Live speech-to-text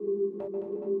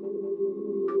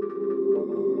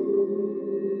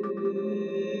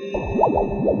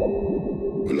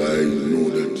Well, I know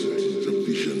that it's a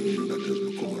vision that has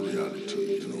become a reality,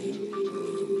 you know.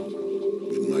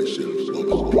 With myself, Bob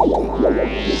and Peter,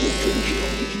 drenched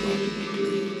out, started to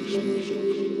play this music.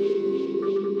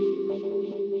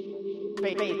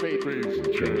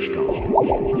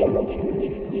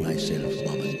 Myself,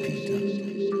 Bob and Peter.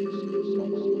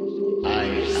 I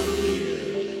am here.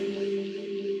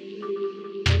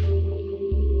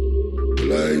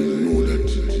 Well, I know that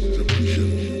it's a vision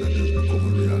that has become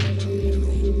a reality, you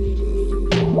know.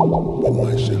 With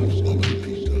myself, Bob and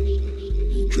Peter,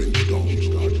 drenched down,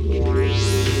 started to play.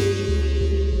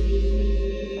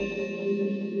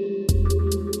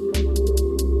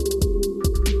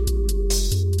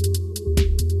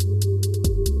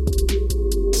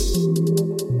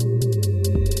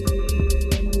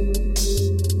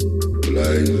 Well,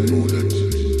 I know that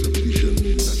it's a vision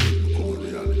that has become a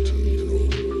reality, you know.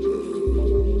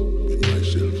 With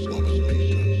myself, Bob and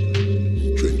Peter,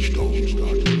 drenched down,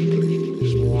 started to play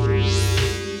this music.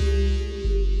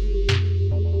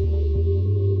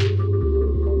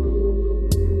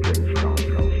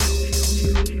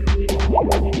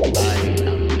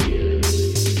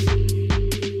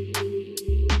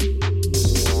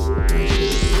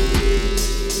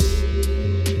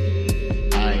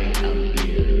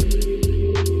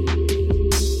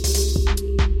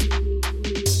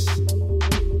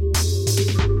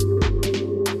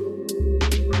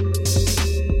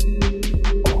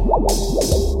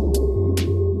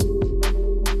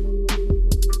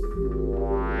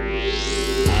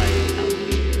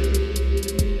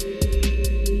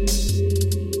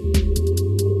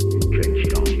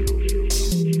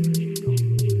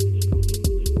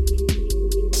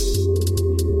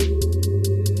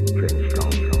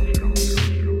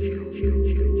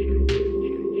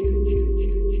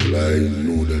 Well, I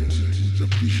know that it's a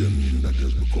vision that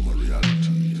has become a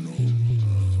reality, you know.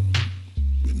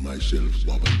 With myself,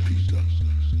 Bob and Peter,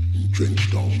 drenched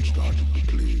down, started to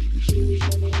play this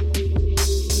music.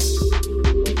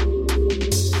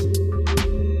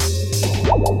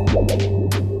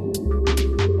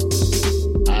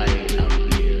 I am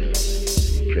here,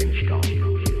 drenched down,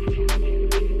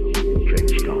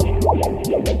 drenched down.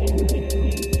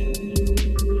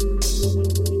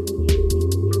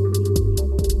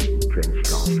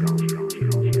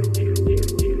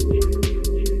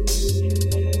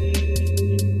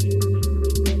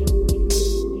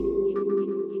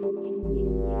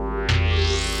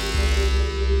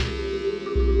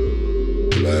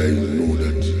 Well, I know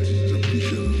that it's a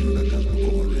vision that has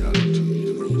become a reality,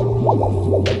 you know.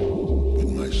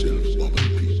 With myself, Bob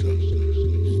and Peter,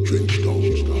 drenched down,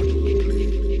 started to play.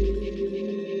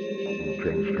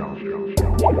 Drenched down.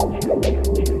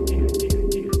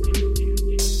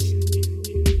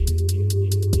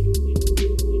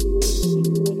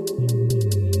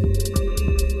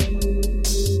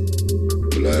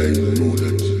 Well, I know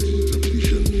that it's a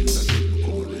vision that has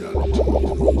become a reality, you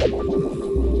know.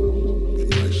 With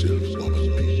myself, Bob and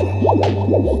Peter,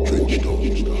 drenched down,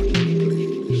 started.